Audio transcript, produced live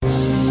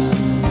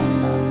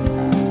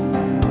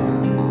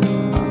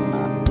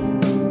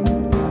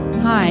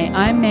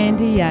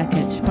Mandy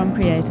Yarkich from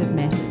Creative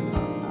Matters,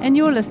 and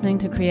you're listening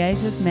to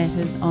Creative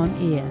Matters on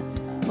Air,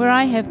 where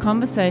I have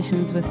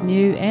conversations with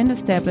new and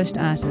established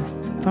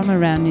artists from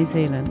around New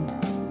Zealand.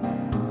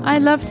 I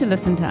love to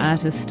listen to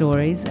artists'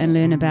 stories and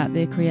learn about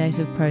their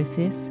creative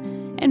process,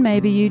 and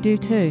maybe you do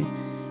too,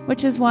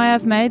 which is why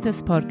I've made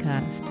this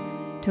podcast,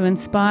 to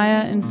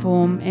inspire,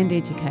 inform and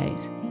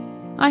educate.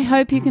 I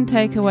hope you can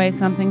take away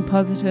something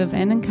positive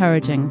and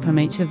encouraging from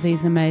each of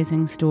these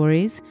amazing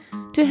stories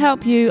to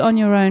help you on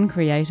your own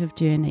creative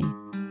journey.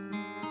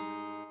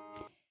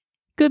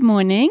 Good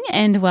morning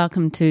and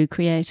welcome to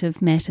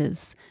Creative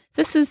Matters.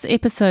 This is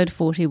episode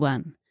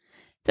 41.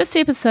 This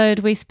episode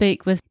we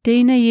speak with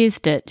Dina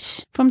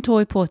Jezdich from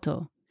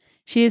Toipoto.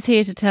 She is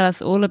here to tell us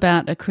all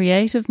about a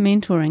creative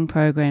mentoring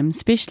program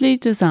specially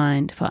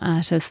designed for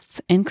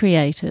artists and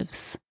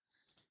creatives.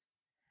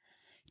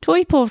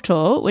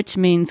 Toipoto, which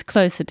means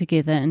closer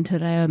together in Te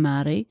Reo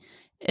Māori,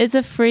 is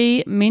a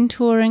free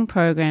mentoring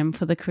program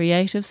for the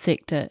creative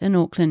sector in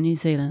Auckland, New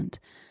Zealand.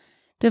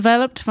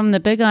 Developed from the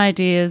Big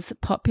Ideas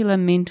popular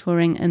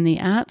mentoring in the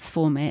arts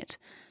format,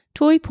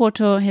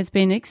 Toipoto has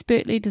been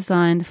expertly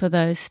designed for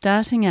those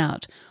starting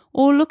out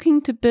or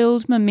looking to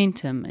build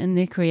momentum in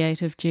their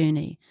creative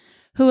journey,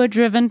 who are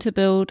driven to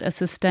build a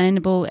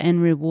sustainable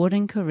and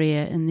rewarding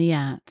career in the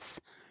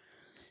arts.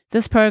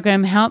 This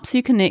program helps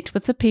you connect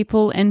with the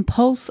people and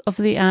pulse of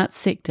the arts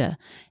sector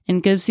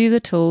and gives you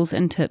the tools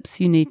and tips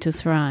you need to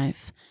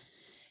thrive.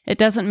 It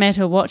doesn't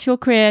matter what your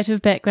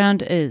creative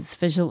background is,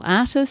 visual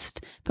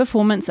artist,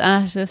 performance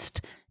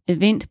artist,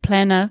 event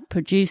planner,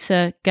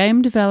 producer,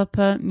 game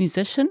developer,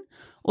 musician,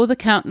 or the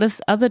countless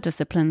other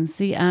disciplines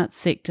the arts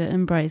sector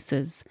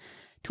embraces.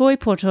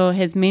 Toipoto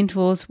has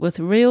mentors with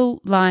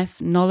real-life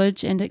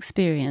knowledge and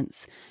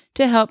experience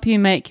to help you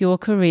make your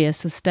career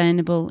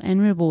sustainable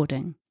and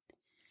rewarding.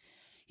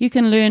 You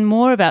can learn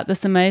more about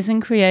this amazing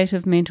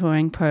creative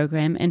mentoring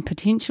program and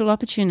potential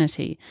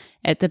opportunity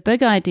at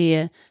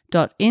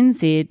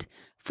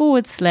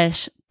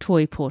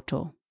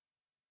thebigidea.nz/Toipoto.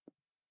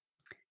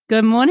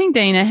 Good morning,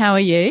 Dina. How are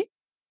you?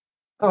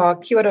 Oh,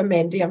 kia ora,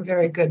 Mandy. I'm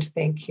very good,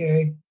 thank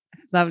you.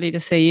 It's lovely to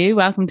see you.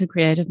 Welcome to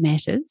Creative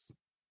Matters.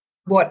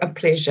 What a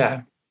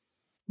pleasure.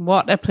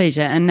 What a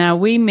pleasure. And now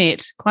we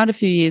met quite a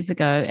few years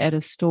ago at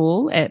a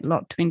stall at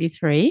Lot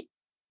 23.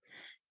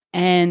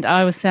 And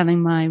I was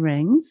selling my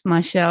rings, my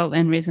shell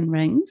and resin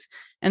rings.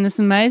 And this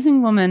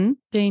amazing woman,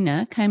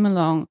 Dina, came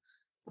along,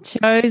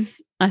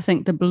 chose, I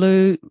think, the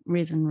blue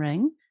resin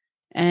ring,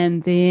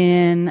 and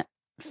then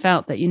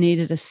felt that you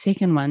needed a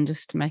second one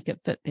just to make it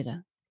fit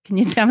better. Can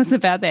you tell us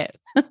about that?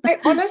 I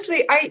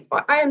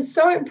am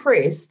so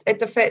impressed at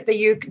the fact that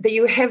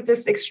you have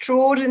this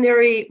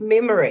extraordinary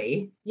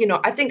memory. You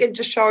know, I think it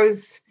just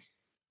shows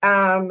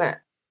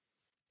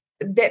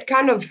that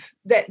kind of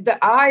that the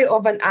eye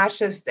of an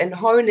artist and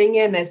honing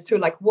in as to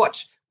like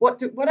what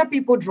are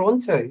people drawn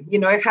to? You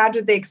know, how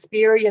do they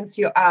experience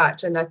your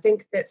art? And I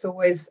think that's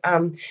always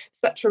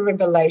such a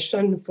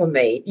revelation for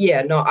me.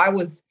 Yeah, no, I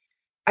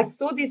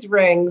saw these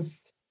rings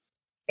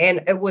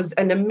and it was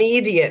an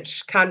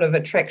immediate kind of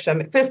attraction. I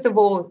mean, first of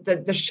all,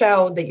 the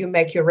shell that you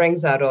make your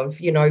rings out of,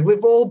 you know,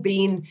 we've all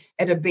been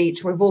at a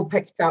beach, we've all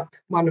picked up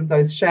one of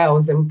those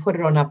shells and put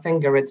it on our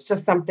finger. It's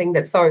just something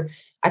that's so,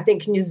 I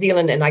think, New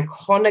Zealand and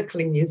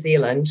iconically New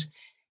Zealand,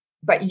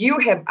 but you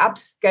have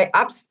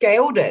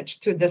upscaled it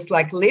to this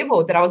like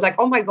level that I was like,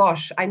 oh my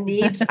gosh, I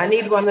need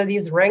one of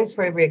these rings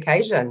for every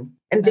occasion.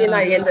 And then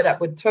I ended up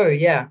with two.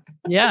 Yeah.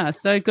 Yeah.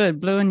 So good.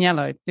 Blue and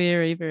yellow.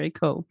 Very, very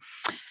cool.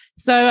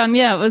 So,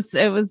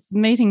 it was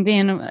meeting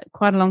then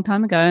quite a long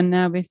time ago, and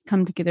now we've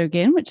come together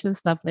again, which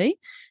is lovely.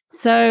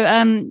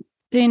 So,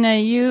 Dina,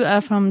 you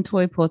are from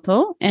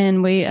Toipoto,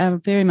 and we are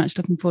very much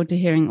looking forward to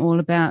hearing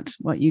all about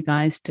what you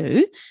guys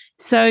do.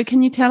 So,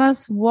 can you tell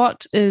us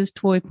what is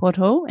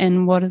Toipoto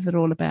and what is it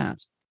all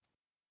about?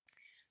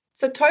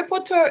 So,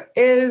 Toipoto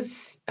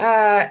is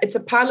it's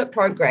a pilot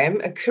program,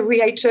 a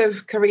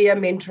creative career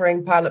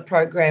mentoring pilot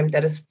program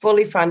that is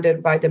fully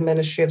funded by the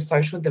Ministry of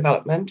Social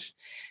Development.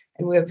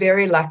 And we're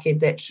very lucky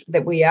that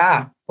we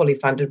are fully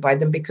funded by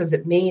them, because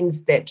it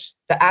means that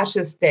the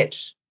artists that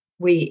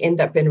we end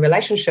up in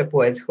relationship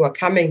with who are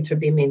coming to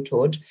be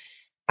mentored,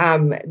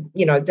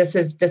 this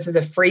is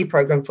a free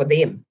program for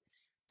them.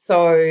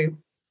 So,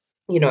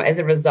 you know, as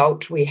a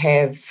result, we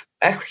have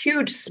a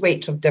huge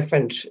suite of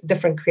different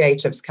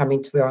creatives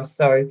coming to us.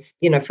 So,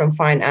 you know, from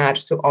fine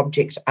art to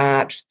object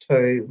art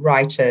to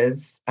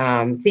writers,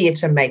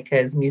 theatre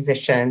makers,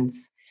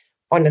 musicians.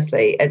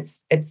 Honestly,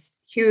 it's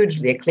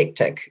hugely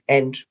eclectic,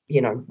 and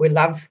you know we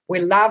love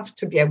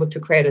to be able to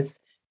create a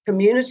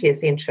community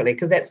essentially,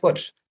 because that's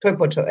what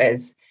Toipoto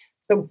is.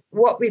 So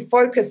what we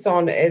focus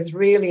on is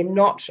really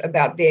not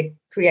about their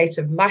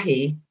creative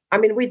mahi. I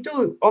mean, we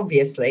do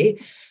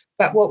obviously,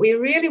 but what we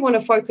really want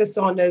to focus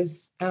on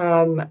is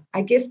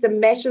I guess the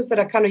matters that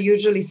are kind of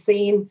usually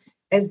seen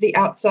as the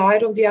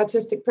outside of the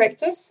artistic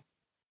practice.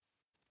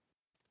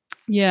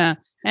 Yeah,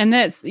 and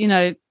that's, you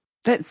know,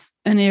 that's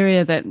an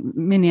area that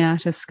many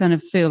artists kind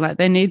of feel like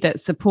they need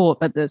that support,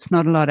 but there's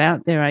not a lot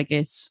out there, I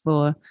guess,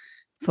 for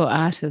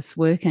artists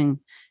working.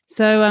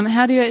 So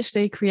how do you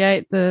actually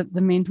create the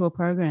mentor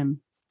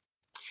program?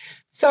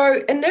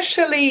 So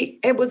initially,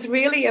 it was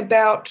really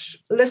about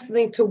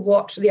listening to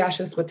what the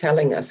artists were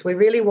telling us. We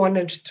really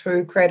wanted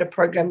to create a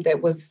program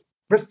that was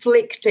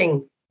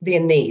reflecting their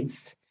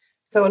needs.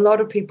 So a lot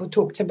of people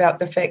talked about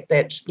the fact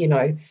that,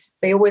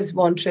 they always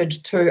wanted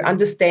to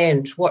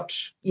understand what,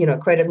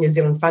 Creative New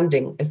Zealand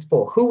funding is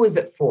for. Who is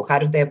it for? How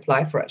did they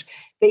apply for it?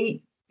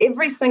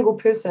 Every single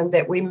person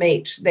that we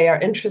meet, they are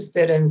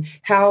interested in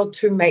how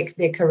to make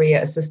their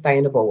career a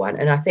sustainable one.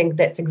 And I think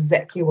that's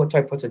exactly what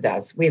Taupoto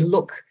does. We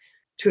look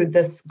to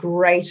this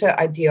greater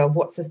idea of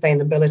what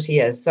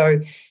sustainability is.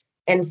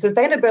 And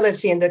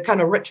sustainability in the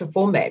kind of richer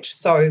format.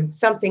 So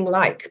something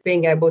like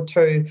being able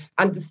to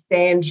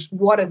understand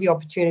what are the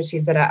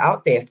opportunities that are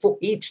out there for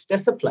each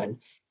discipline.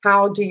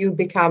 How do you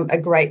become a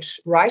great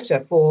writer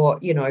for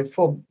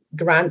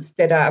grants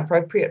that are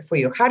appropriate for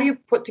you? How do you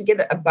put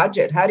together a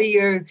budget? How do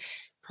you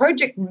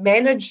project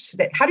manage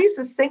that? How do you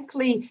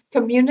succinctly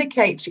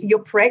communicate your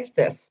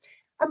practice?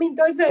 I mean,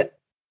 those are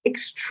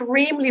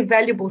extremely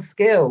valuable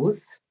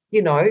skills.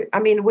 We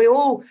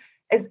all,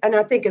 and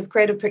I think as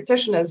creative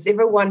practitioners,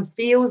 everyone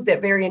feels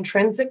that very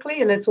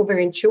intrinsically, and it's all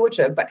very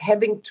intuitive, but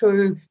having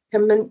to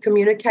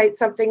communicate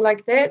something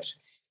like that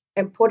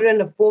and put it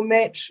in a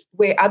format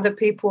where other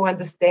people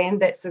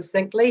understand that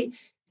succinctly,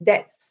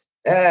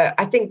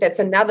 I think that's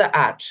another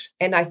art.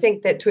 And I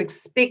think that to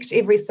expect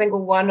every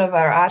single one of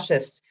our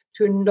artists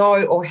to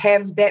know or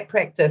have that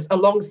practice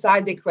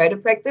alongside their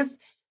creative practice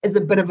is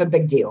a bit of a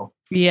big deal.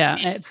 Yeah,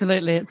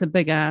 absolutely. It's a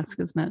big ask,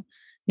 isn't it?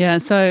 Yeah,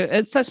 so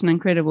it's such an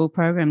incredible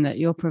program that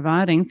you're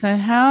providing. So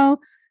how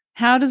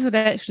does it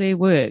actually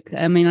work?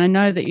 I mean, I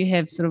know that you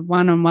have sort of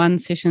one-on-one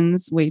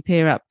sessions where you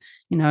pair up,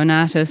 an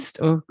artist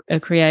or a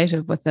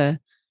creative with a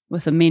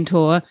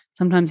mentor.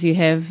 Sometimes you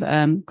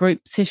have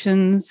group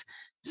sessions.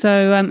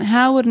 So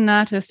how would an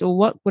artist, or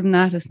what would an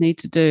artist need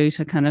to do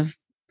to kind of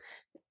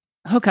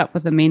hook up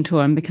with a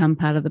mentor and become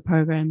part of the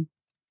program?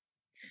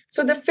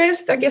 So the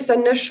first, I guess,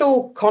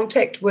 initial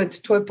contact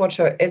with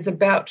Taupoto is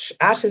about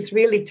artists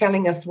really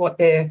telling us what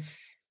their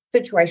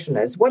situation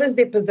is. What is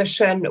their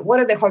position? What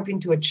are they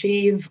hoping to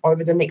achieve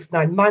over the next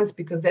 9 months?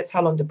 Because that's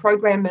how long the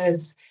program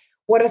is.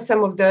 What are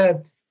some of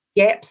the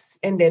gaps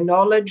in their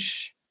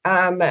knowledge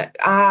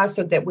are,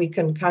 so that we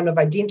can kind of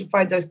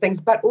identify those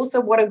things, but also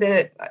what are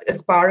they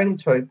aspiring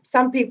to?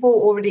 Some people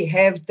already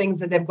have things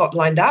that they've got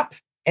lined up,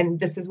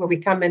 and this is where we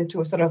come into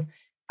a sort of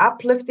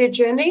uplift their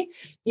journey.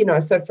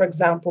 So for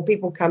example,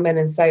 people come in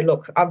and say,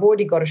 look, I've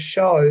already got a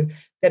show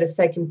that is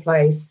taking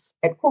place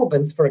at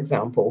Corbyn's, for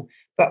example.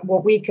 But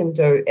what we can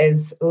do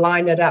is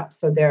line it up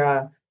so there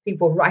are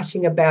people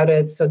writing about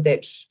it, so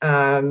that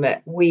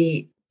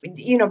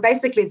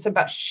basically it's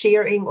about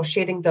sharing or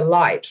shedding the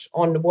light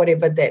on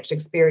whatever that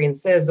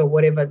experience is, or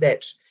whatever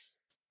that,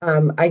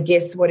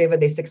 whatever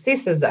their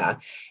successes are.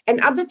 And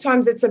other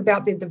times it's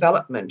about their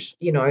development.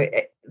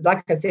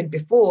 Like I said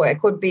before, it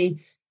could be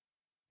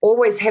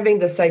always having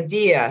this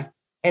idea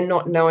and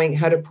not knowing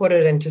how to put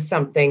it into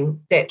something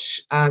that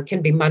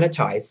can be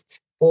monetized,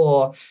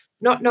 or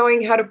not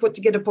knowing how to put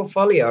together a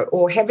portfolio,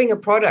 or having a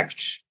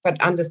product but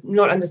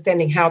not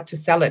understanding how to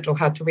sell it or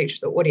how to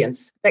reach the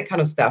audience, that kind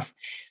of stuff.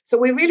 So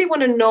we really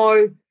want to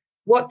know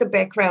what the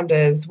background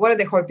is, what are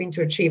they hoping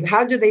to achieve,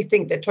 how do they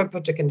think that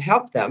Taupoto can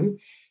help them,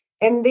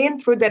 and then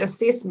through that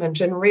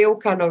assessment and real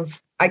kind of,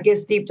 I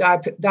guess, deep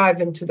dive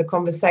into the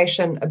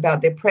conversation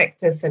about their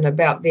practice and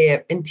about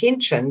their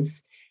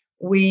intentions,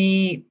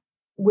 we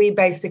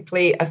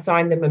basically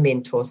assign them a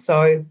mentor.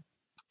 So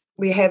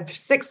we have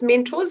 6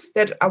 mentors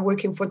that are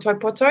working for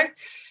Taupoto.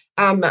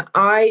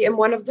 I am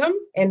one of them,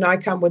 and I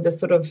come with a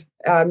sort of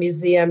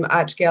museum,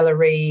 art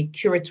gallery,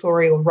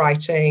 curatorial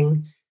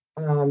writing,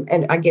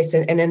 and I guess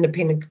an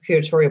independent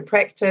curatorial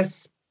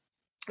practice.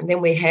 And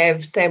then we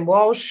have Sam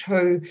Walsh,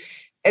 who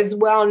is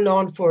well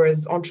known for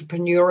his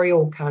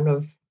entrepreneurial kind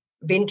of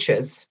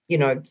ventures.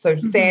 So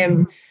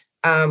Sam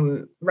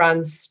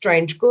runs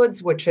Strange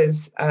Goods, which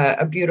is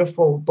a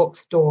beautiful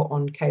bookstore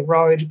on K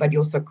Road, but he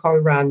also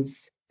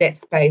co-runs that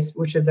space,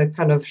 which is a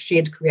kind of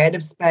shared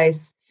creative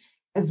space,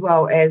 as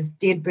well as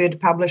Dead Bird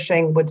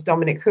Publishing with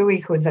Dominic Hui,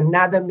 who is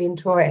another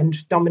mentor,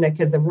 and Dominic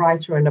is a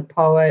writer and a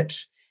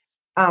poet.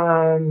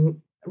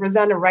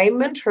 Rosanna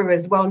Raymond, who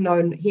is well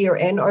known here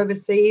and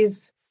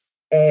overseas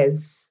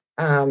as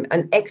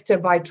an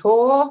active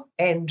auteur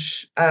and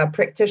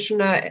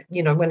practitioner,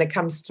 when it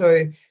comes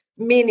to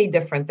many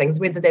different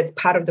things, whether that's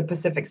part of the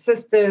Pacific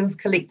Sisters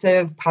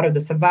Collective, part of the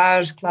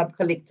Savage Club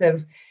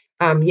Collective,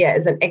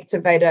 as an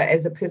activator,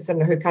 as a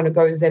person who kind of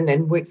goes in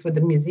and works with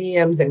the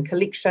museums and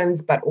collections,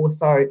 but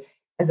also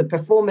as a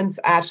performance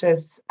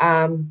artist.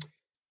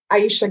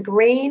 Aisha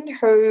Green,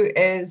 who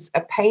is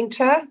a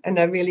painter and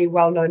a really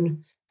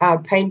well-known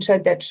painter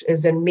that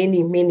is in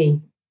many,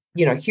 many,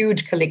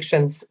 huge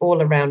collections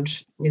all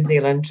around New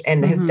Zealand,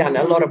 and has done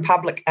a lot of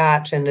public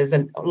art and is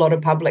in a lot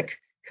of public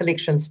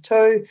collections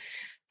too.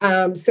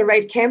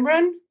 Sarait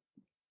Cameron,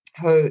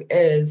 who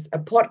is a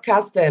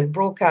podcaster and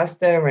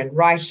broadcaster and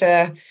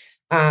writer.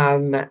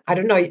 I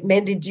don't know,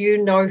 Mandy, do you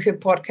know her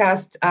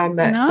podcast,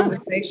 No.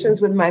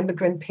 Conversations with My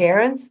Immigrant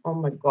Parents? Oh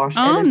my gosh.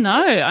 Oh,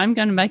 no, I'm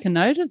going to make a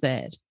note of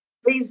that.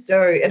 Please do.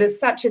 It is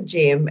such a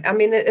gem. I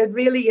mean, it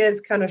really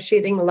is kind of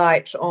shedding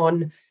light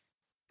on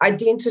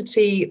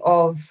identity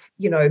of,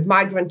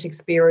 migrant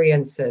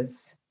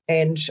experiences.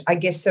 And I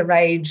guess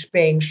Saraj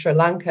being Sri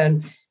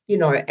Lankan,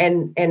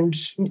 and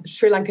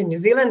Sri Lankan New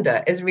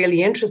Zealander is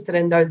really interested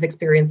in those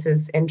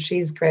experiences. And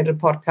she's created a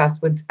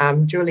podcast with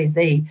Julie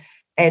Z.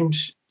 And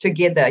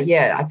together,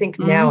 I think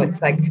now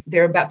it's like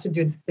they're about to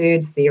do the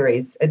third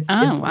series. It's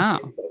wow.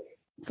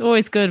 It's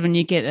always good when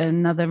you get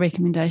another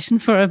recommendation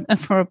for a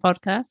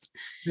podcast.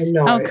 I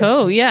know. Oh,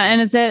 cool. Yeah. And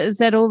is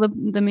that all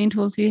the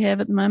mentors you have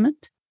at the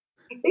moment?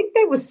 I think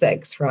there was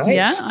 6, right?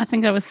 Yeah, I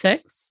think I was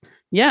 6.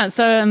 Yeah.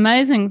 So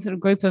amazing sort of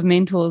group of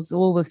mentors,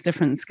 all with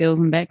different skills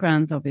and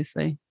backgrounds,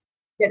 obviously.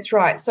 That's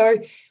right. So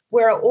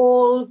we're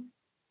all,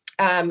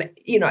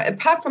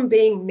 apart from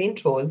being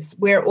mentors,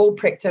 we're all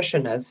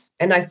practitioners.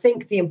 And I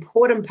think the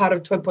important part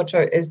of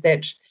Toipoto is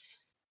that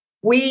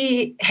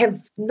we have,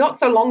 not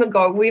so long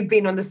ago, we've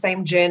been on the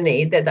same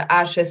journey that the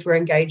artists we're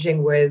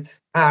engaging with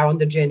are on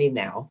the journey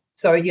now.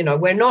 So,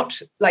 we're not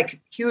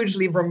like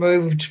hugely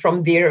removed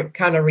from their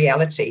kind of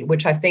reality,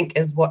 which I think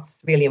is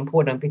what's really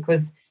important,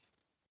 because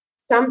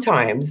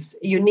sometimes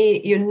you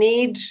need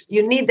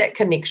that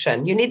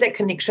connection. You need that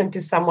connection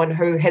to someone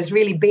who has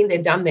really been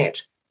there, done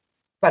that,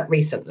 but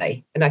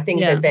recently. And I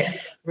think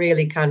that's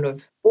really kind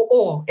of,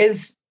 or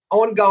is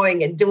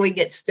ongoing and doing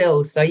it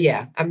still. So,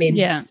 yeah, I mean.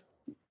 Yeah.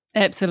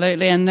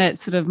 Absolutely. And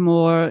that's sort of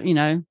more,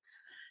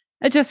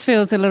 it just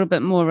feels a little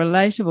bit more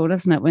relatable,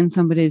 doesn't it? When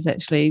somebody's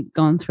actually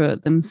gone through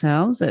it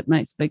themselves, it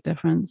makes a big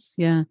difference.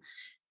 Yeah.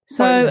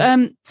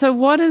 So, so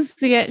what is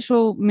the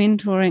actual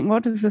mentoring?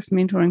 What does this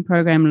mentoring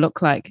program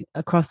look like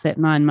across that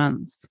 9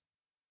 months?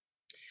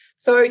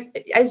 So,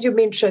 as you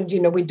mentioned,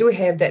 we do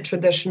have that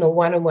traditional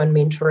one-on-one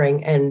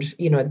mentoring, and,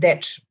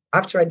 that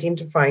after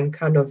identifying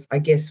kind of, I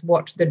guess,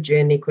 what the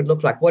journey could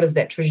look like, what is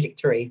that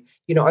trajectory,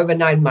 over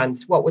 9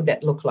 months, what would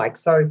that look like?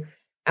 So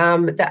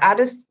the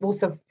artists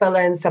also fill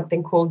in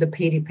something called the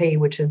PDP,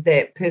 which is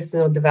their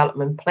personal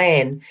development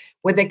plan,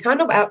 where they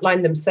kind of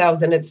outline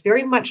themselves, and it's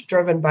very much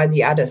driven by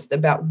the artist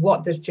about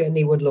what this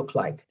journey would look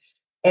like.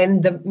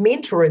 And the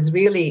mentor is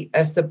really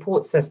a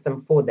support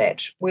system for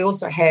that. We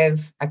also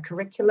have a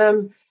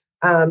curriculum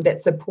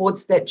that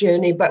supports that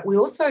journey, but we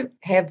also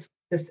have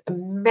this,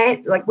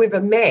 we've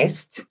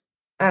amassed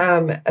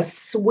a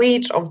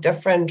suite of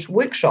different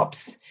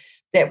workshops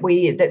that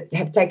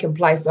have taken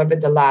place over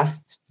the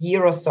last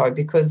year or so,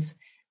 because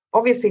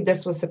obviously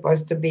this was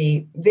supposed to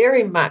be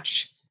very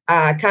much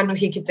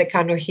kanohi ki te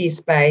kanohi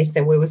space,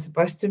 and we were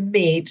supposed to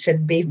meet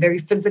and be very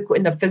physical,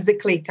 in a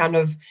physically kind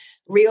of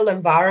real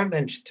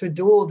environment to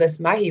do all this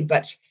mahi.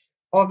 But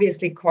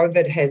obviously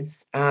COVID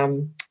has I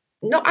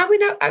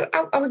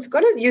was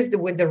going to use the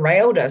word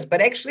derailed us,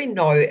 but actually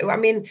no. I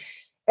mean,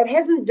 it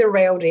hasn't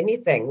derailed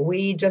anything.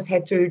 We just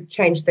had to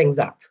change things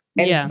up.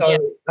 And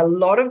a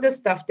lot of the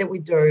stuff that we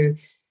do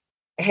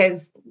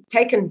has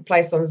taken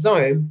place on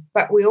Zoom,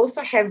 but we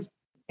also have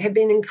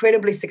been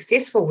incredibly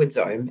successful with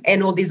Zoom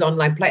and all these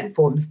online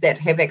platforms that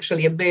have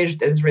actually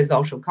emerged as a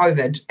result of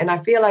COVID. And I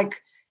feel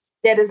like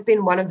that has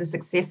been one of the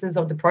successes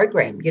of the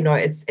program.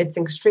 It's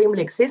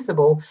extremely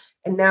accessible.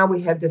 And now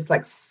we have this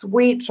like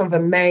suite of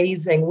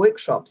amazing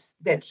workshops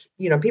that,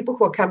 people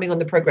who are coming on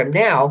the program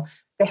now,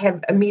 they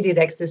have immediate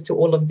access to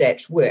all of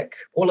that work,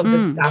 all of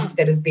the stuff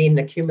that has been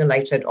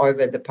accumulated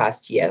over the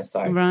past year.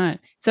 So right.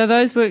 So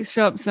those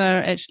workshops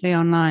are actually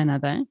online, are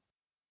they?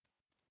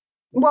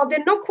 Well,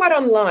 they're not quite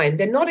online.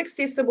 They're not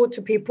accessible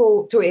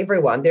to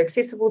everyone. They're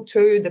accessible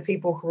to the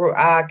people who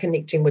are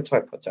connecting with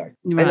Toipoto.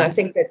 Right. And I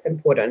think that's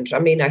important. I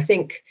mean, I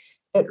think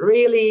it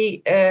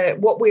really,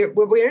 what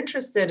we're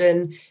interested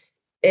in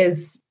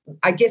is,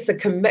 I guess, a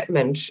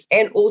commitment,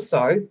 and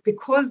also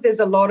because there's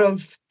a lot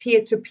of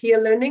peer-to-peer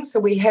learning. So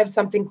we have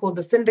something called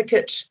the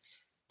syndicate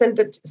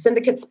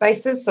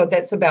spaces. So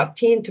that's about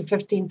 10 to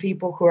 15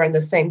 people who are in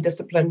the same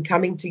discipline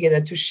coming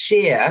together to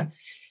share.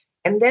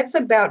 And that's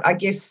about, I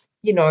guess,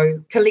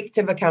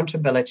 collective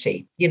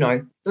accountability,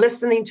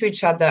 listening to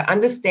each other,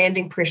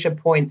 understanding pressure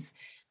points,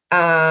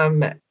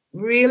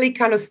 really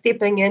kind of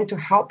stepping in to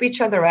help each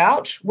other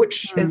out,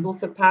 which is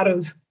also part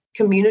of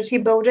community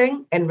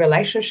building and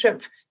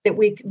relationships that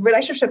we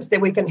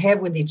can have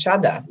with each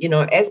other,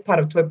 as part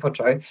of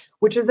Toipoto,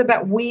 which is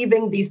about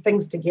weaving these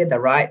things together,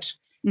 right?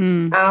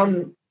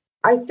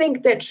 I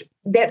think that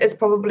is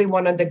probably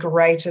one of the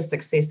greatest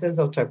successes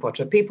of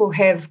Toipoto. People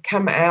have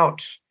come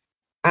out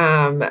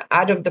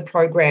of the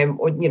program,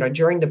 or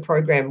during the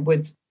program,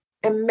 with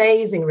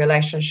amazing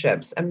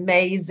relationships,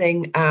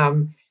 amazing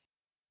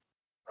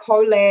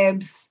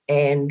collabs,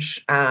 and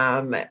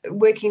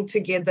working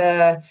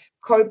together,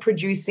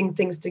 co-producing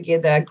things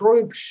together,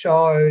 group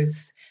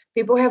shows.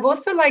 People have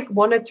also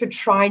wanted to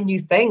try new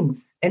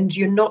things, and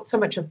you're not so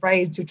much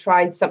afraid to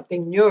try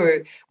something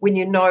new when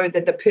you know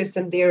that the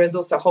person there is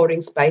also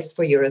holding space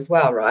for you as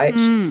well, right?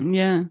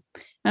 Yeah.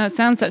 It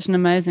sounds such an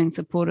amazing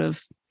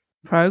supportive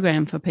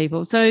program for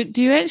people. So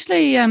do you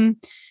actually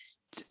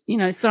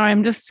sorry,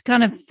 I'm just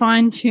kind of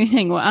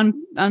fine-tuning or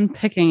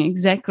unpicking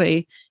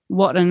exactly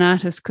what an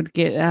artist could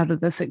get out of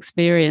this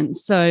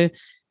experience. So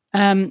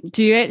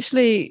do you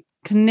actually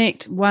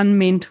connect one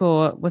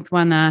mentor with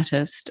one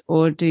artist,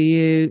 or do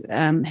you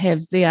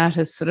have the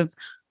artist sort of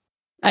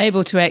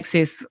able to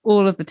access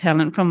all of the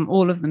talent from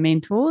all of the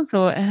mentors,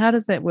 or how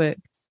does that work?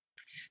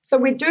 So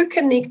we do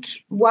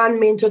connect one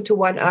mentor to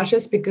one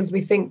artist because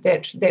we think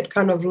that that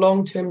kind of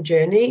long-term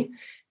journey,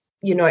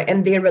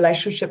 and their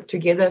relationship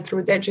together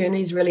through that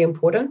journey is really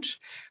important.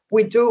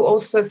 We do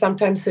also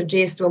sometimes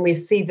suggest when we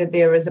see that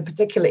there is a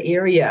particular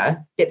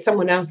area that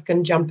someone else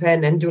can jump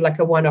in and do like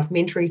a one-off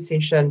mentoring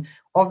session.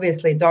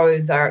 Obviously,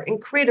 those are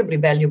incredibly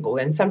valuable.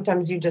 And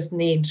sometimes you just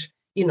need,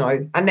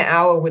 an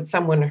hour with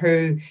someone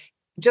who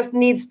just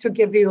needs to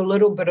give you a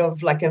little bit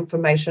of like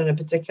information in a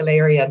particular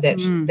area that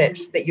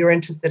you're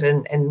interested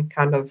in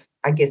kind of,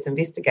 I guess,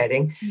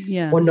 investigating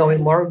or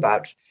knowing more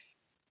about.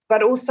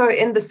 But also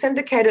in the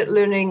syndicated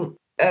learning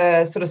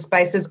sort of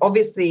spaces,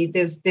 obviously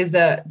there's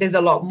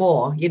a lot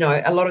more,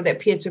 a lot of that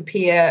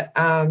peer-to-peer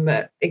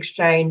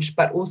exchange,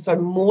 but also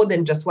more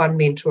than just one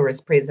mentor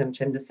is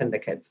present in the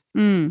syndicates.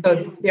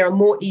 So there are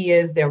more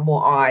ears, there are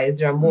more eyes,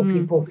 there are more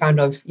people kind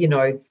of,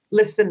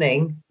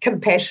 listening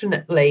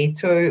compassionately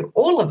to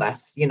all of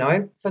us,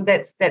 so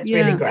that's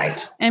really great.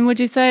 And would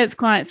you say it's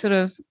quite sort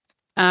of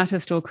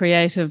artist or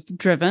creative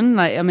driven?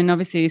 Like, I mean,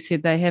 obviously you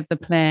said they have the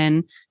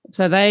plan,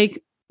 so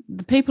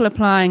the people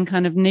applying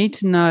kind of need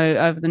to know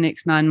over the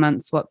next 9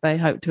 months what they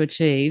hope to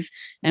achieve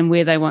and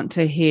where they want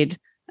to head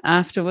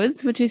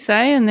afterwards, would you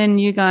say? And then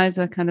you guys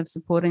are kind of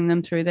supporting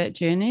them through that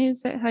journey.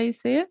 Is that how you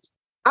see it?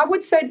 I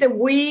would say that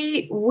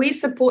we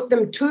support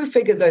them to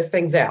figure those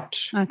things out.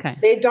 Okay.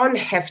 They don't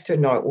have to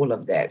know all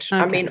of that. Okay.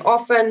 I mean,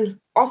 often,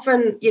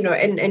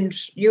 and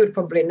you would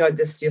probably know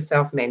this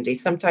yourself, Mandy.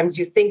 Sometimes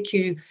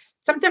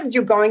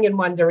you're going in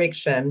one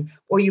direction,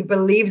 or you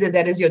believe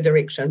that is your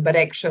direction, but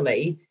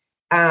actually,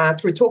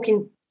 through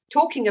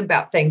talking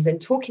about things and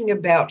talking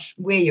about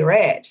where you're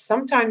at,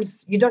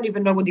 sometimes you don't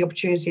even know what the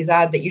opportunities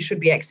are that you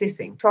should be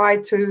accessing. Try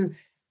to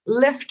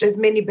lift as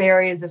many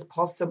barriers as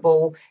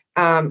possible,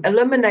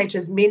 eliminate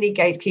as many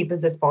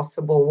gatekeepers as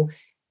possible,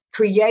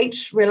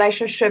 create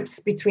relationships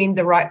between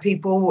the right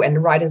people and the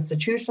right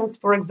institutions,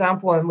 for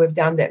example, and we've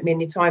done that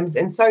many times.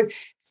 And so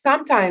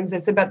sometimes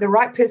it's about the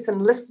right person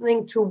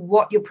listening to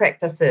what your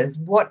practice is,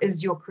 what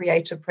is your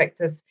creative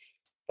practice,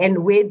 and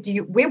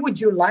where would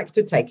you like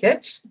to take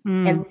it,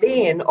 and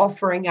then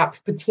offering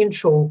up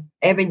potential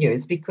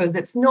avenues, because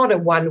it's not a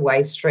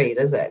one-way street,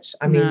 is it?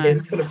 I mean,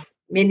 there's sort of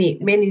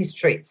many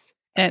streets.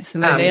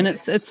 Absolutely. And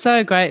it's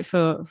so great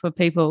for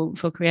people,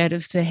 for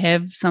creatives, to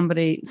have some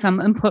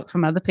input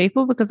from other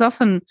people, because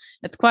often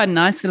it's quite an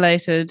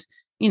isolated,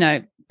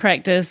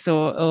 practice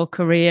or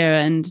career.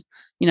 And,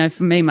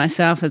 for me,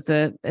 myself as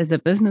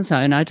a business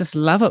owner, I just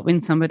love it when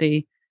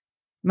somebody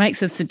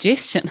makes a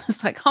suggestion.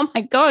 It's like, oh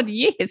my God,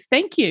 yes,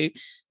 thank you,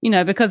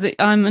 because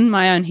I'm in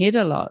my own head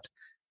a lot.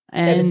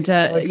 And,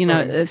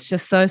 it's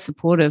just so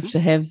supportive to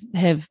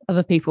have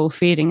other people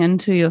feeding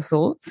into your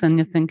thoughts and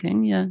your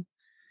thinking. Yeah.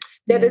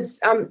 That is,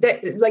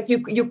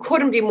 you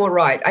couldn't be more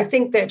right. I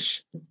think that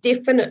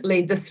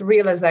definitely this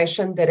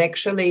realization that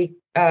actually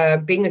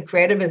being a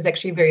creative is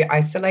actually very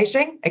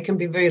isolating. It can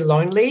be very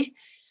lonely.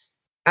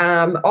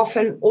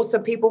 Often also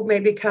people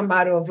maybe come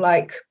out of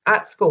like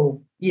art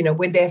school,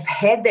 where they've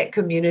had that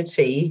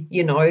community,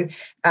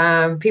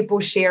 people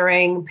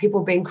sharing,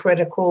 people being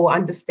critical,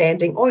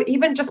 understanding, or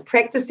even just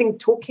practicing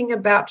talking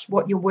about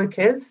what your work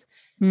is.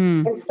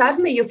 And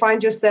suddenly you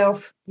find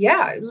yourself,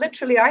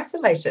 literally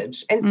isolated.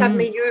 And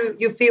suddenly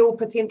you feel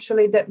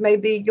potentially that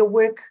maybe your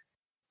work,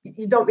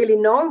 you don't really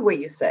know where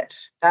you sit.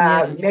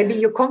 Maybe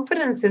your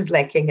confidence is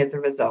lacking as a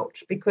result,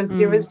 because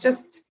there is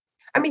just,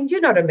 I mean,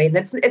 you know what I mean?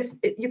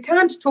 You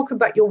can't talk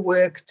about your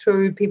work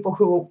to people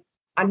who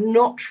are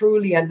not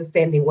truly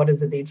understanding what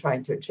is it they're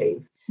trying to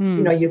achieve.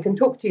 You can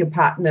talk to your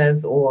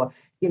partners or,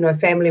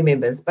 family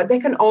members, but they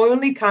can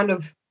only kind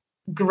of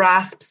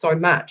grasp so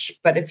much.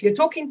 But if you're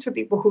talking to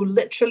people who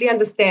literally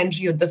understand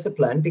your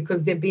discipline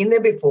because they've been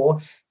there before,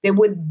 they're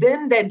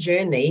within that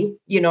journey,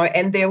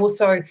 and they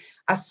also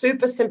are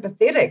super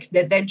sympathetic,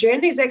 that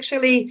journey is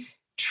actually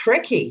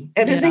tricky.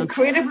 It is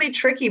incredibly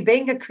tricky.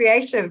 Being a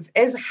creative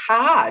is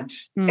hard.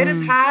 It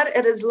is hard.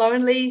 It is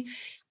lonely.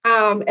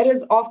 It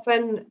is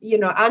often,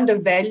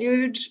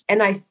 undervalued.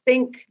 And I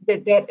think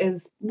that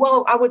is,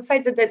 I would say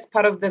that that's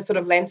part of the sort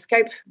of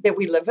landscape that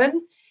we live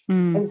in.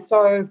 And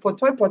so for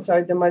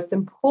Taupoto, the most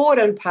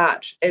important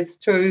part is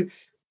to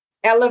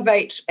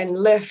elevate and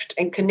lift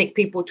and connect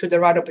people to the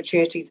right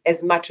opportunities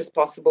as much as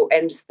possible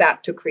and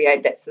start to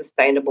create that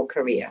sustainable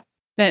career.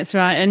 That's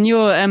right.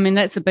 And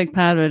that's a big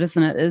part of it,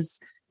 isn't it? Is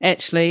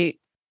actually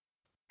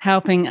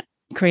helping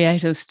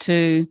creatives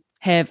to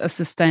have a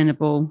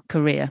sustainable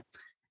career.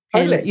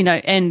 Totally.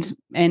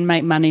 And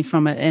make money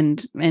from it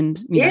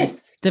and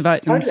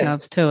devote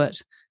themselves to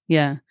it.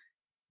 Yeah.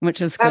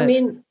 Which is good. I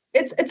mean,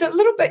 it's a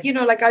little bit,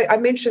 like I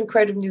mentioned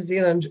Creative New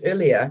Zealand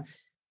earlier.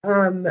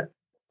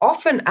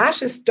 often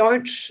artists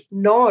don't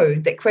know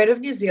that Creative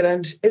New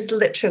Zealand is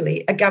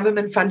literally a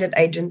government-funded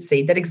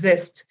agency that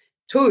exists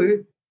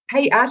to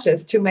pay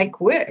artists to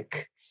make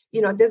work.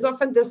 There's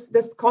often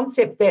this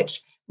concept that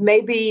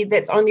maybe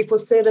that's only for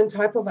certain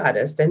type of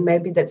artists, and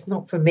maybe that's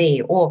not for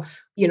me, or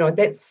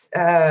that's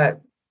there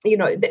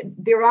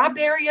are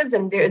barriers,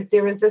 and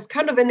there is this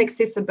kind of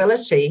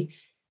inaccessibility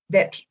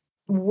that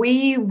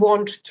we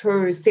want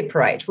to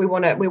separate. We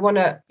want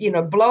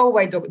to blow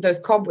away those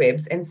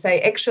cobwebs and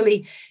say,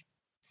 actually,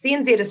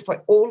 CNZ is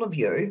for all of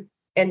you,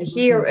 and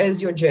here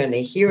is your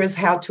journey. Here is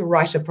how to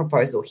write a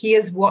proposal.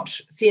 Here's what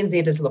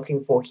CNZ is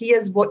looking for.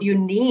 Here's what you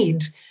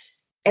need.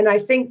 And I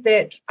think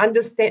that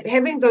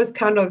having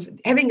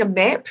a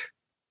map,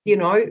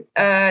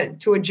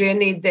 to a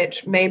journey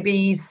that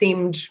maybe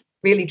seemed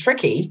really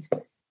tricky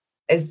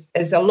is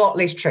a lot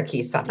less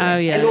tricky suddenly. Oh,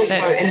 yeah. And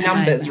also in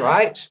numbers,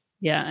 right?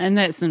 Yeah, and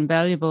that's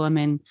invaluable. I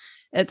mean,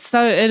 it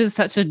is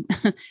such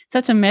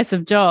a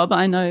massive job.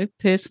 I know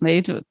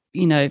personally,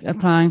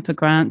 applying for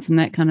grants and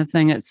that kind of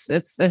thing. It's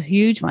a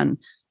huge one,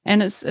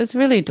 and it's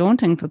really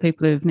daunting for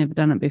people who've never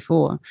done it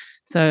before.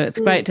 So it's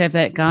great to have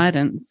that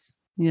guidance.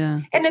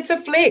 Yeah, and it's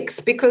a flex,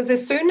 because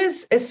as soon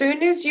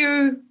as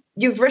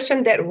you've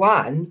written that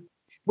one,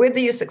 whether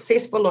you're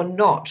successful or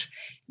not,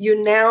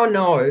 you now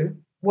know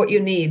what you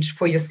need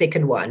for your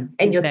second one,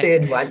 and your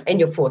third one, and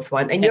your fourth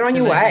one, and you're on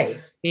your way.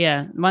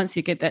 Yeah, once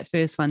you get that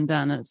first one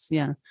done, it's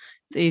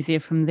easier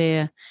from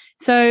there.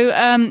 So,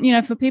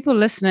 for people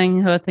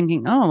listening who are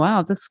thinking, oh,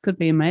 wow, this could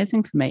be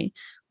amazing for me,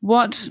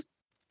 what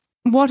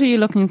are you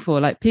looking for?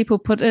 Like, people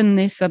put in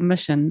their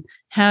submission.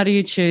 How do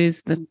you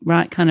choose the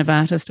right kind of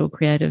artist or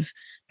creative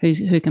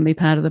who can be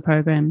part of the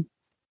program?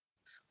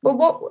 Well,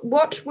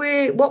 what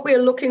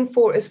we're looking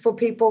for is for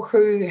people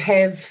who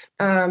have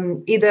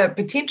either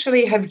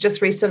potentially have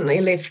just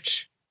recently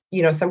left,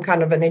 some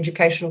kind of an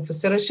educational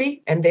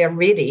facility, and they're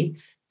ready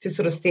to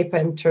sort of step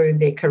into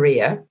their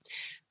career.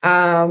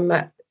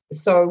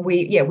 So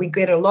we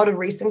get a lot of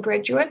recent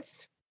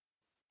graduates.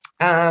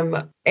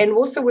 And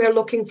also we're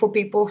looking for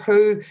people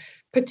who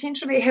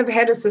potentially have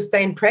had a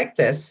sustained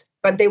practice,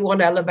 but they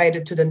want to elevate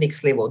it to the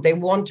next level. They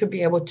want to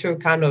be able to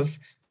kind of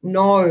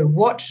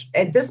know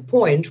at this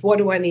point, what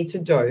do I need to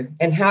do,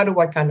 and how do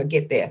I kind of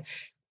get there?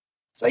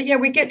 So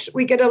we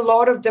get a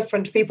lot of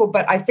different people,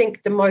 but I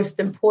think the most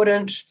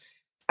important,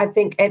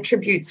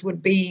 attributes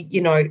would be,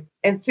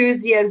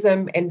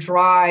 enthusiasm and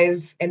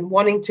drive, and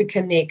wanting to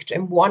connect,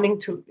 and wanting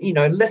to,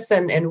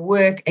 listen and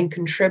work and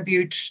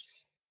contribute.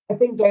 I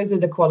think those are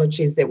the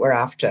qualities that we're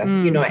after,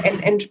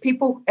 and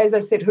people, as I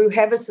said, who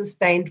have a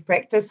sustained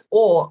practice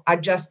or are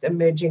just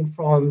emerging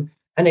from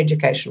an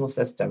educational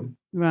system.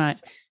 Right.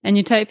 And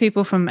you take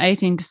people from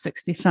 18 to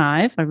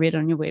 65, I read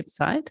on your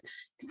website.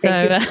 So,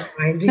 thank you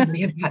for reminding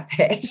me about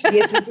that.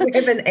 Yes, we do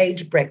have an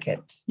age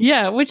bracket.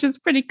 Yeah, which is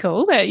pretty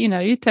cool that,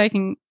 you're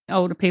taking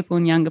older people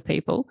and younger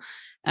people,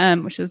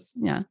 which is,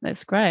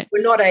 that's great.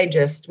 We're not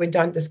ageist. We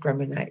don't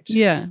discriminate.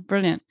 Yeah,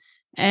 brilliant.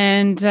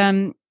 And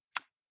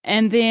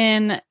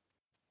then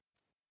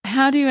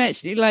how do you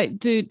actually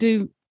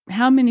do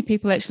how many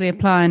people actually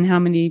apply, and how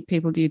many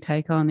people do you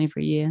take on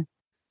every year?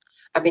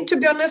 I mean, to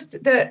be honest,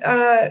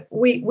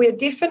 we're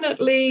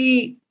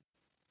definitely,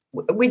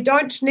 we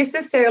don't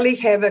necessarily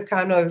have a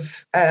kind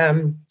of,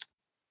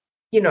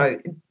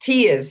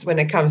 tiers when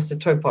it comes to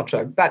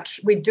Taupoto, but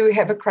we do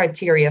have a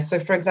criteria. So,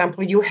 for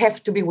example, you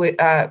have to be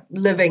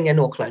living in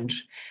Auckland.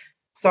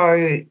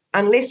 So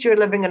unless you're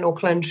living in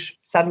Auckland,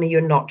 suddenly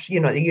you're not,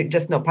 you're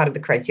just not part of the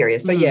criteria.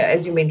 So,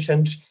 as you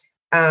mentioned,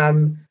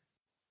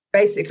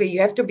 basically you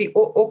have to be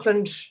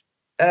Auckland,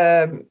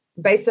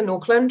 based in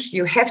Auckland.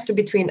 You have to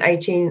be between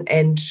 18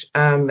 and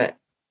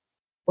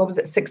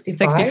 65?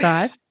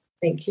 65.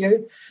 Thank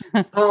you.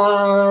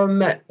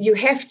 You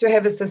have to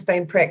have a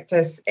sustained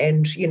practice,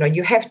 and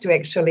you have to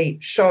actually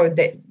show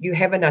that you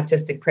have an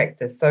artistic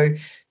practice. So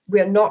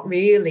we're not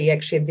really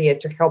actually there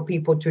to help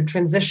people to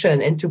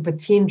transition into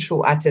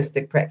potential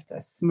artistic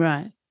practice.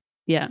 Right.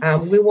 Yeah.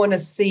 We want to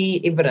see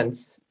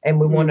evidence, and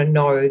we want to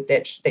know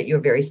that you're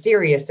very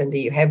serious, and that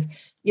you have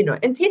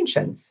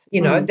intentions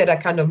that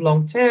are kind of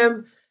long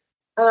term.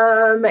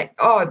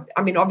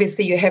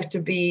 Obviously you have to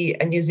be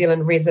a New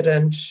Zealand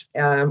resident,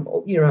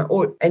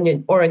 or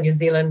a New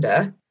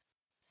Zealander.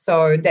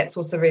 So that's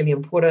also really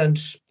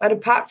important. But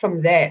apart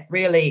from that,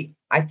 really,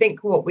 I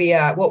think what we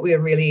are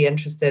really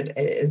interested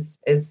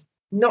is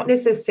not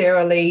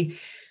necessarily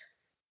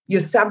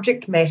your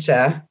subject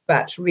matter,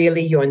 but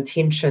really your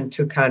intention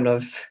to kind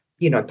of,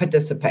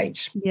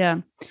 participate.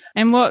 Yeah.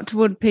 And what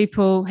would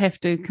people have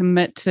to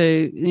commit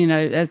to,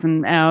 as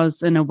in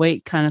hours in a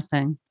week kind of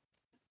thing?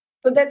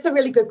 So that's a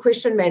really good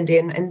question, Mandy,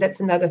 and that's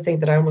another thing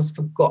that I almost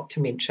forgot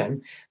to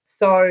mention.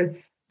 So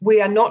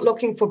we are not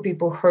looking for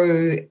people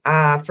who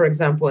are, for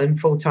example, in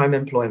full-time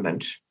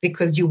employment,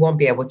 because you won't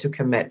be able to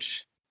commit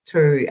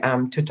to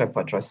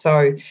Taupoto.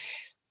 So,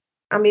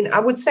 I mean, I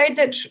would say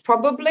that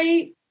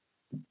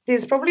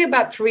there's probably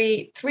about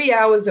three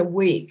hours a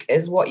week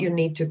is what you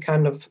need to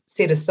kind of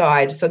set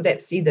aside. So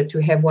that's either to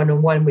have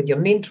one-on-one with your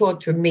mentor,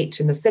 to meet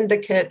in the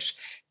syndicate,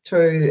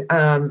 to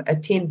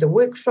attend the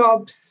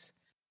workshops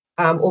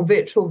or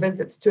virtual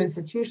visits to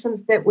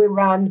institutions that we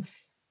run.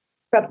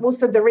 But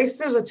also the rest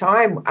of the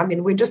time, I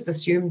mean, we just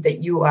assume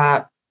that you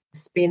are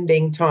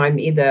spending time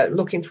either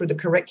looking through the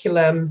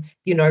curriculum,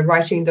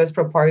 writing those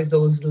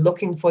proposals,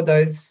 looking for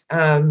those,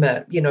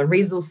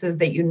 resources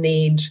that you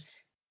need,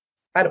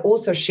 but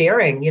also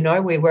sharing.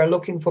 We're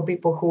looking for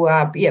people who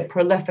are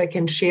prolific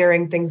in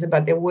sharing things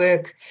about their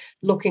work,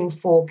 looking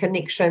for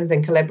connections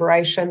and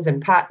collaborations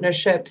and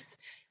partnerships,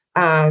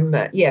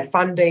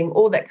 funding,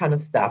 all that kind of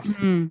stuff.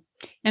 Mm-hmm.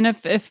 And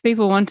if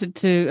people wanted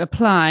to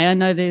apply, I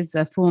know there's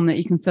a form that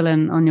you can fill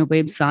in on your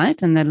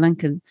website, and the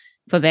link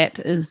for that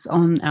is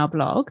on our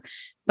blog.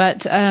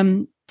 But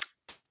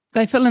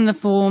they fill in the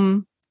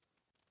form,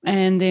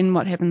 and then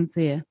what happens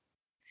there?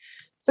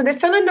 So they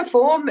fill in the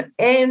form,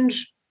 and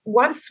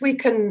once we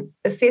can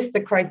assess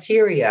the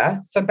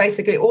criteria, so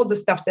basically all the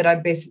stuff that I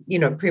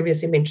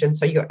previously mentioned,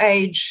 so your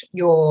age,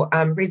 your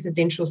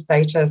residential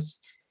status,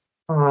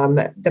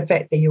 the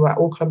fact that you are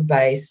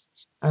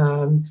Auckland-based,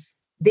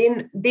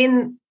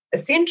 then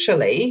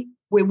essentially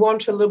we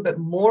want a little bit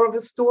more of a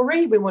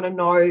story. We want to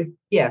know,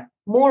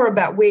 more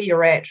about where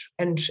you're at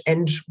and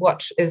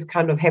what is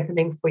kind of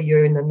happening for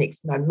you in the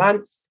next 9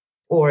 months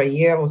or a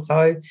year or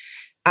so.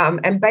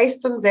 And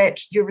based on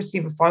that, you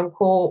receive a phone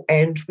call,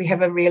 and we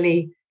have a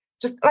really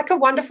just like a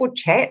wonderful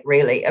chat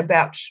really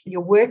about your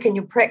work and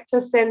your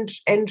practice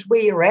and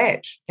where you're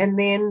at. And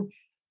then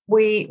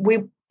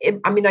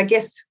I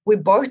guess we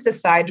both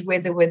decide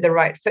whether we're the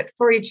right fit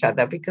for each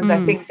other, because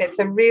I think that's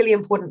a really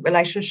important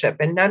relationship,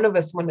 and none of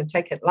us want to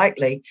take it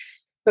lightly.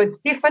 So it's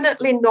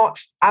definitely not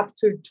up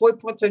to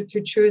Toipoto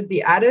to choose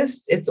the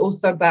artist. It's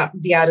also about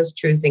the artist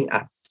choosing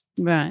us.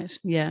 Right.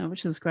 Yeah,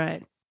 which is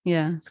great.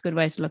 Yeah, it's a good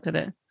way to look at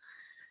it.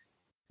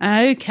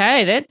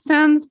 Okay, that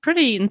sounds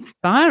pretty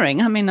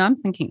inspiring. I mean, I'm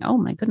thinking, oh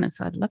my goodness,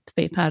 I'd love to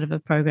be a part of a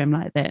program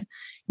like that.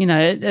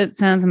 It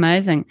sounds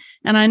amazing.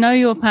 And I know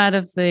you're part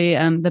of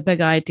the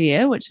Big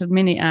Idea, which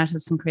many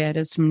artists and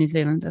creators from New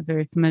Zealand are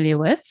very familiar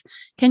with.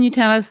 Can you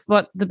tell us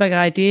what the Big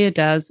Idea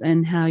does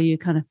and how you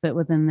kind of fit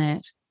within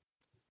that?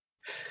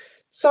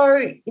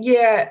 So,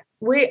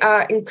 we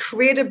are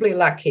incredibly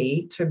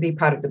lucky to be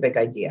part of the Big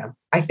Idea.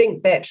 I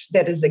think that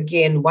is,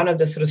 again, one of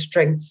the sort of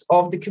strengths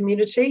of the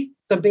community.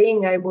 So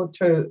being able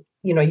to,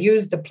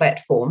 use the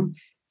platform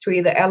to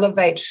either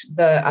elevate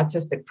the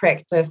artistic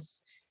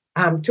practice,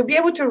 to be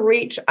able to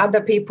reach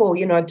other people,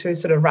 to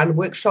sort of run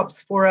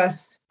workshops for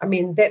us. I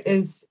mean,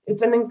 it's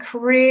an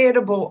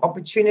incredible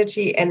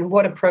opportunity, and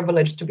what a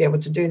privilege to be able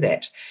to do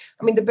that.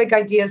 I mean, the Big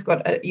Idea's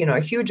got a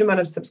huge amount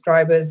of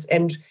subscribers,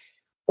 and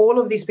all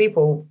of these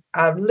people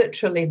are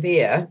literally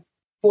there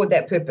for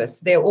that purpose.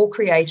 They're all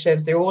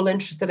creatives. They're all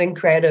interested in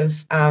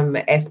creative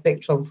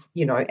aspects of,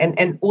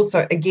 and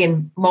also,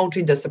 again,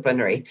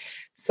 multidisciplinary.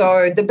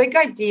 So the Big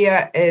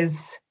Idea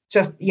is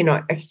just,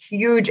 a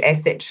huge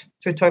asset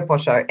to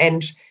Toipoto,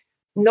 and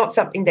not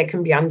something that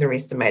can be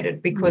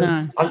underestimated,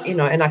 because,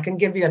 and I can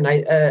give you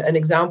an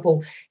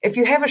example. If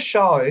you have a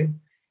show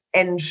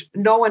and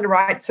no one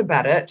writes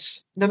about it,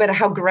 no matter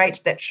how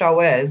great that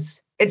show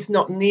is, it's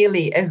not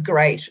nearly as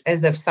great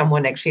as if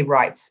someone actually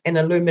writes and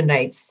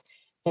illuminates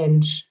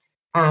and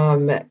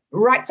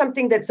writes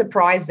something that's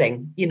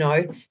surprising,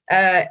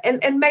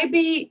 and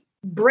maybe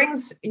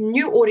brings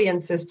new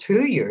audiences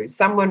to you,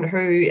 someone who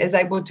is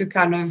able to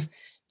kind of,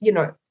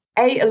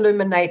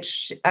 illuminate,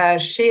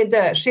 share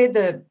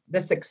the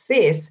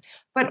success,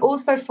 but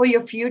also for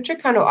your future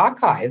kind of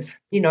archive,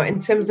 in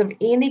terms of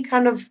any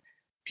kind of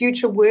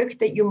future work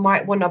that you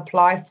might want to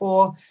apply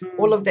for.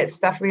 All of that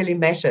stuff really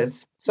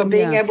matters. So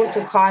being able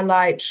to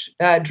highlight,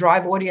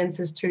 drive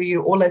audiences to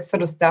you, all that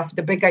sort of stuff,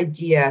 the Big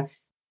Idea,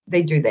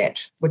 they do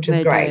that, which is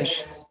great. Do.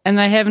 And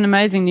they have an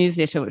amazing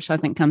newsletter, which I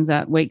think comes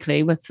out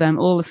weekly, with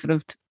all the sort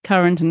of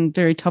current and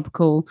very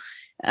topical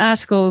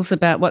articles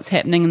about what's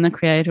happening in the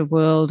creative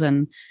world,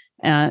 and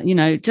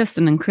just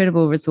an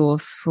incredible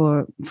resource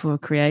for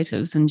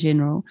creatives in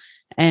general.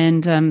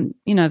 And,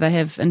 they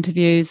have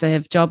interviews, they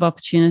have job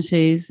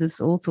opportunities, there's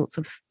all sorts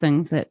of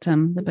things that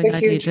the Big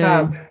Idea do.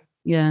 Hub.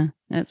 Yeah,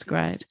 that's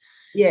great.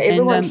 Yeah,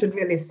 everyone should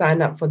really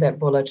sign up for that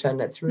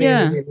bulletin. It's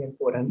really, really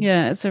important.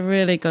 Yeah, it's a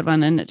really good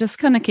one. And it just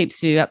kind of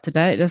keeps you up to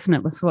date, doesn't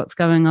it, with what's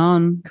going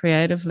on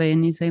creatively in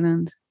New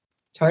Zealand?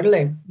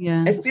 Totally.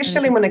 Yeah.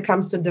 Especially when it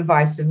comes to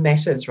divisive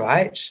matters,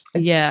 right?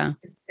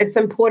 It's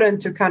important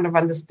to kind of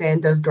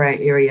understand those grey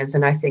areas.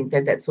 And I think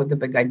that's what the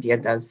Big Idea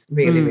does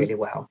really, really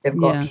well. They've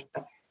got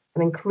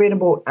an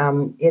incredible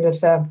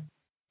editor,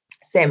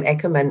 Sam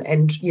Ackerman,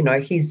 and,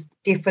 he's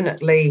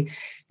definitely,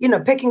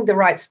 picking the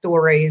right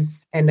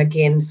stories and,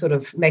 again, sort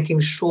of making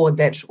sure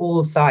that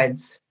all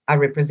sides are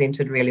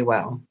represented really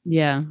well.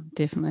 Yeah,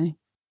 definitely.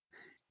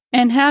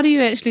 And how do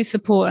you actually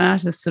support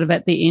artists sort of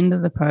at the end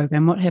of the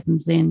program? What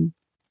happens then?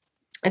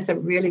 It's a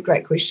really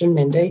great question,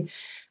 Mandy.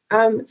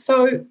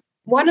 So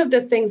one of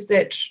the things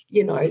that,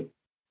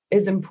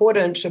 is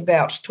important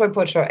about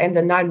Toipoto and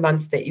the 9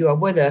 months that you are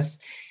with us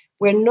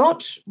we're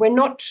not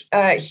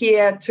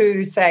here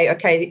to say,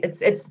 okay,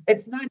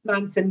 it's 9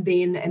 months and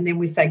then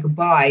we say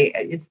goodbye.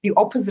 It's the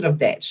opposite of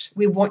that.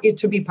 We want you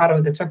to be part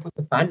of the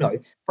Taupoto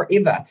Whānau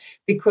forever,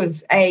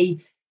 because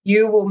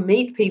you will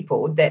meet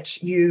people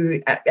that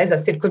you, as I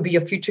said, could be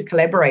your future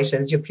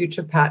collaborators, your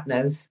future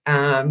partners,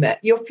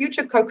 your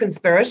future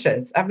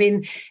co-conspirators. I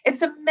mean,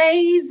 it's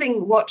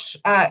amazing what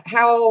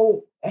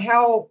how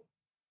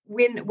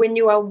when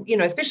you are,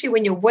 especially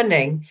when you're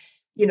winning,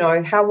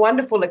 how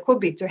wonderful it could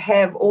be to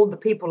have all the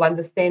people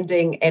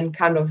understanding and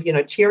kind of,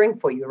 cheering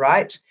for you,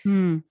 right?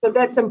 So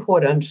that's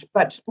important.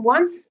 But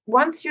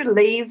once you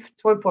leave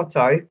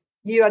Taupoto,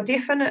 you are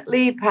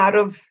definitely part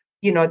of,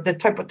 the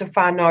Taupoto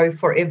Whānau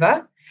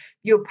forever.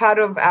 You're part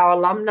of our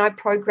alumni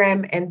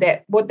program, and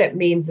that what that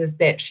means is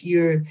that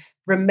you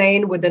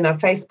remain within a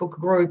Facebook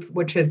group,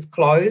 which is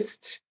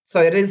closed.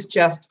 So it is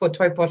just for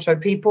Taupoto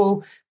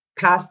people,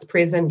 past,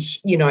 present,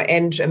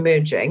 and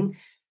emerging.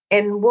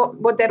 And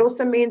what that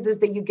also means is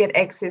that you get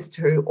access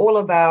to all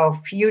of our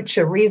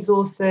future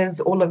resources,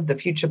 all of the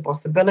future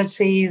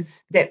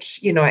possibilities that,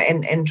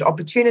 and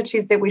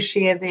opportunities that we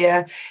share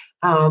there,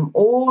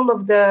 all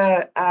of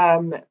the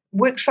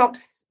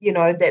workshops,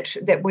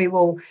 that we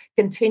will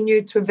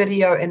continue to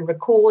video and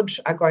record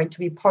are going to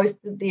be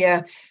posted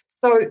there.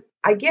 So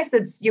I guess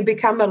you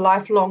become a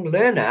lifelong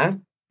learner,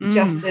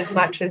 just as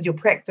much as your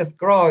practice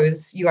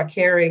grows, you are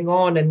carrying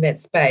on in that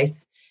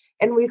space.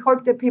 And we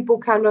hope that people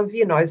kind of,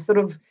 sort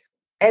of,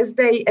 as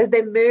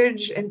they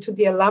merge into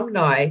the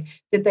alumni,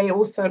 that they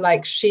also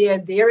share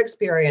their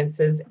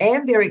experiences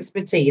and their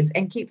expertise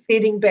and keep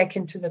feeding back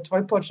into the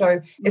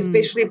Taupoto,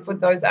 especially for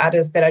those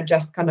artists that are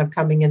just kind of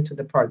coming into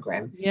the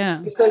program. Yeah.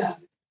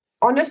 Because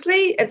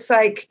honestly, it's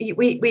like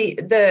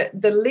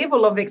the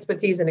level of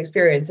expertise and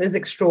experience is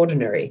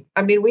extraordinary.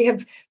 I mean, we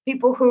have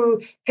people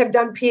who have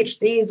done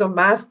PhDs or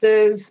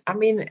masters. I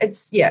mean,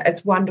 it's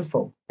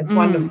wonderful. It's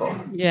wonderful.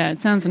 Yeah,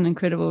 it sounds an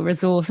incredible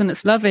resource, and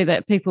it's lovely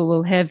that people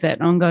will have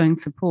that ongoing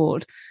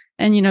support.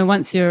 And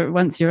once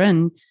you're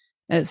in,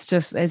 it's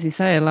just, as you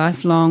say, a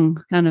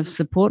lifelong kind of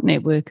support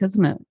network,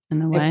 isn't it?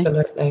 In a way,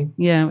 absolutely.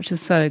 Yeah, which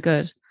is so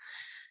good.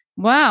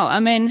 Wow, I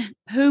mean,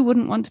 who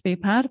wouldn't want to be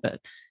part of it?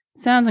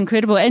 Sounds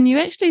incredible. And you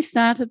actually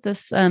started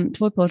this,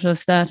 Taupoto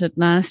started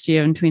last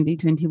year in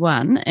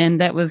 2021,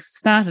 and that was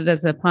started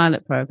as a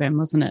pilot program,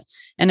 wasn't it?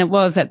 And it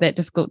was at that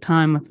difficult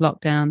time with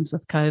lockdowns,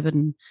 with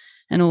COVID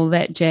and all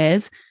that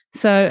jazz.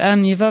 So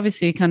you've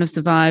obviously kind of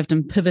survived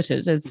and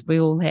pivoted, as we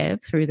all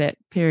have, through that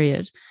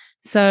period.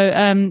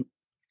 So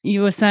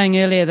you were saying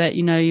earlier that,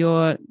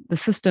 the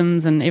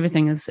systems and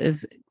everything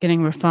is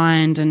getting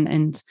refined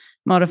and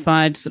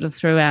modified sort of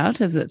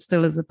throughout, as it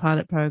still is a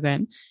pilot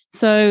program.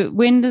 So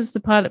when does the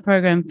pilot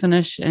program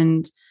finish,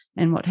 and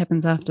what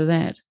happens after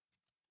that?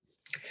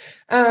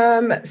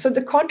 So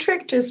the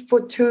contract is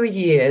for 2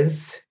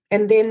 years.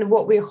 And then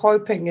what we're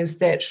hoping is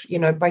that,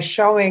 by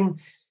showing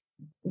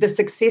the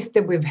success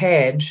that we've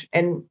had,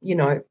 and,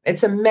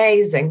 it's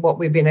amazing what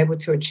we've been able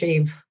to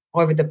achieve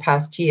over the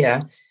past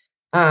year.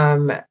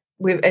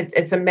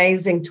 It's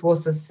amazing to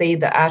also see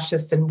the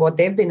artists and what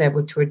they've been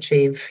able to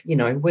achieve,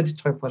 with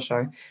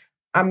Taupoto.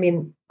 I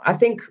mean, I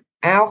think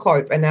our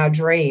hope and our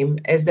dream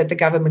is that the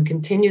government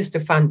continues to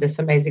fund this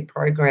amazing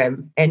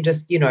program and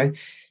just,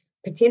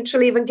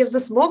 potentially even gives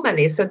us more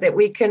money so that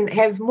we can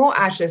have more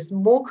artists,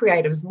 more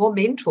creatives, more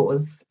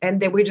mentors, and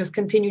that we just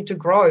continue to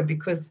grow,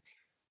 because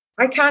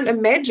I can't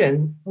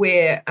imagine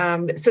where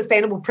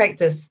sustainable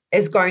practice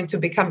is going to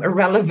become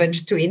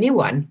irrelevant to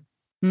anyone.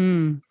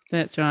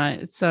 That's right.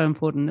 It's so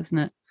important, isn't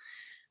it?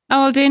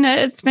 Oh, well, Dina,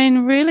 it's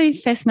been really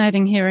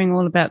fascinating hearing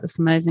all about this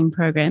amazing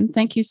program.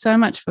 Thank you so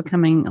much for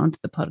coming onto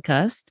the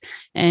podcast.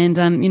 And,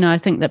 I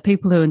think that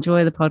people who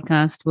enjoy the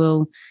podcast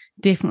will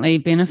definitely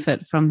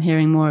benefit from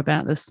hearing more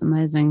about this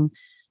amazing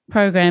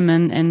program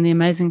and the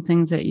amazing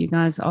things that you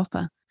guys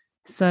offer.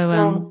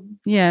 So,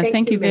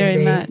 thank you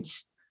very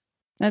much.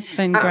 That's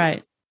been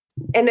great.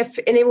 And if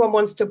anyone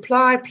wants to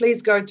apply,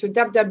 please go to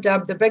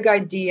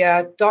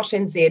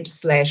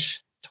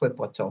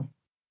www.thebigidea.nz/Taupoto.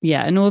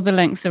 Yeah, and all the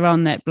links are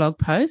on that blog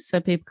post, so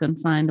people can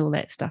find all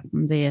that stuff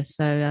from there.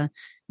 So,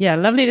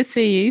 lovely to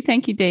see you.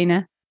 Thank you,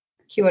 Dina.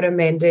 Kia ora,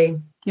 Mandy.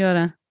 Kia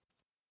ora.